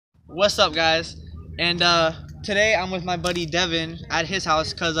What's up, guys? And today I'm with my buddy Devin at his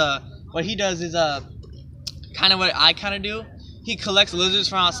house because what he does is kind of what I kind of do. He collects lizards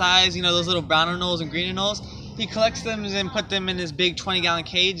from outside, you know, those little brown anoles and green anoles. He collects them and put them in this big 20-gallon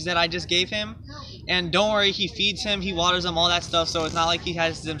cage that I just gave him. And don't worry, he feeds him, he waters them, all that stuff. So it's not like he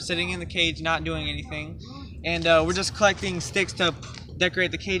has them sitting in the cage not doing anything. And we're just collecting sticks to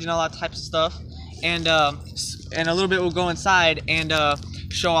decorate the cage and all that types of stuff. And a little bit will go inside and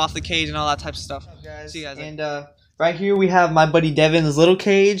show off the cage and all that types of stuff. See you guys. And right here we have my buddy Devin's little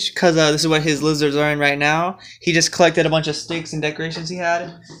cage, because this is what his lizards are in right now. He just collected a bunch of sticks and decorations he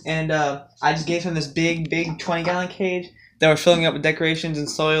had, and I just gave him this big 20-gallon cage that we're filling up with decorations and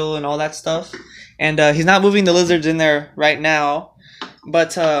soil and all that stuff. And he's not moving the lizards in there right now,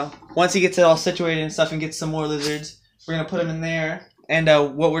 but once he gets it all situated and stuff and gets some more lizards, we're gonna put them in there. And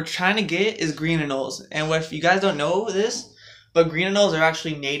what we're trying to get is green anoles. And if you guys don't know this, but green anoles are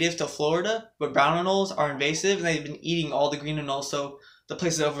actually native to Florida, but brown anoles are invasive, and they've been eating all the green anoles, so the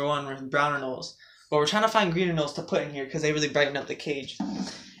place is overrun with brown anoles. But we're trying to find green anoles to put in here because they really brighten up the cage.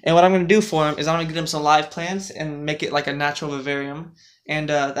 And what I'm going to do for him is I'm going to get him some live plants and make it like a natural vivarium. And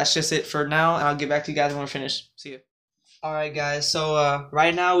that's just it for now, and I'll get back to you guys when we're finished. See you. Alright guys, so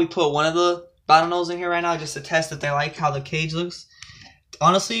right now we put one of the brown anoles in here right now just to test if they like how the cage looks.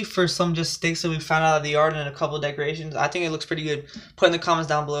 Honestly, for some just sticks that we found out of the yard and a couple of decorations, I think it looks pretty good. Put in the comments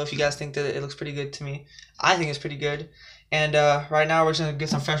down below if you guys think that it looks pretty good to me. I think it's pretty good. And right now we're just going to get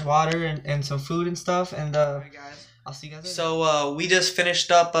some fresh water and some food and stuff. And right, guys, I'll see you guys later. So we just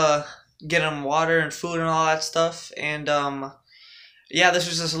finished up getting them water and food and all that stuff. And yeah, this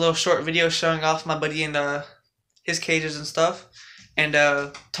was just a little short video showing off my buddy and his cages and stuff. And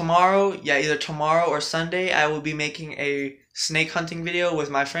tomorrow, yeah, either tomorrow or Sunday, I will be making a snake hunting video with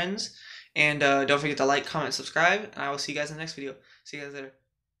my friends. And don't forget to like, comment, subscribe, and I will see you guys in the next video. See you guys later.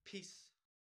 Peace.